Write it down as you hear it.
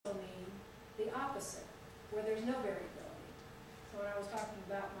the opposite, where there's no variability. So when I was talking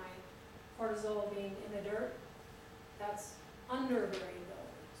about my cortisol being in the dirt, that's under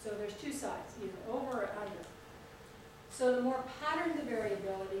variability. So there's two sides, either over or under. So the more patterned the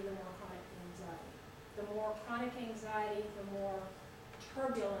variability, the more chronic the anxiety. The more chronic anxiety, the more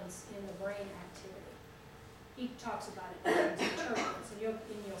turbulence in the brain activity. He talks about it as turbulence, and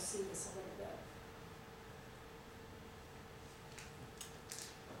you'll see this a little bit.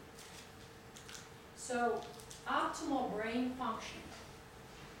 So optimal brain function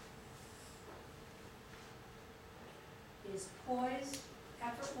is poised,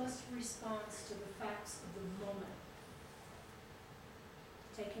 effortless response to the facts of the moment,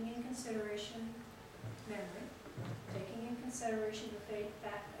 taking in consideration memory, taking in consideration the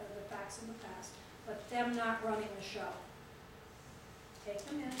facts of the past, but them not running the show. Take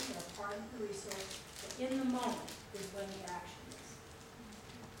them in, they're part of the resource, but in the moment is when the action is.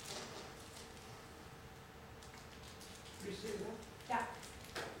 Priscilla? Yeah.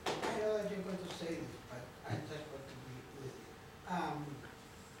 I know that you're going to say this, but I just want to be with you.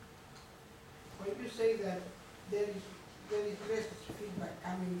 When you say that there is less feedback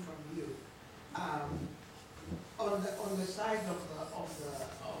coming from you, on the side of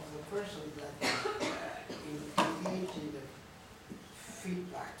the person that engaged in the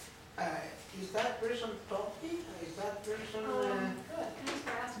feedback, is that person talking? Is that person? Good. Thanks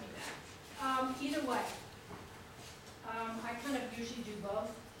for asking that. Either way. I kind of usually do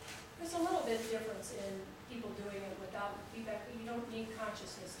both. There's a little bit of difference in people doing it without feedback, but you don't need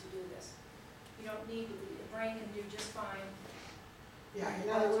consciousness to do this. You don't need to. The brain can do just fine. Yeah, in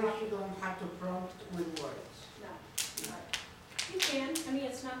other words, you don't have to prompt with words. No. Right. You can. I mean,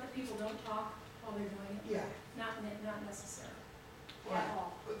 it's not that people don't talk while they're doing it. Yeah. Not necessary. Well, At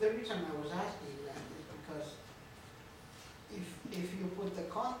all. but the reason I was asking that is because if you put the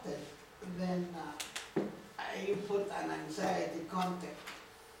content, then you put an anxiety content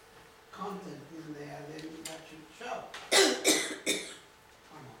in there, then that should show.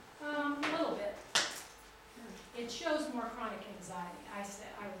 A little bit. It shows more chronic anxiety. I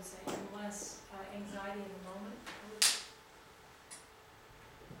would say, and less anxiety in the moment.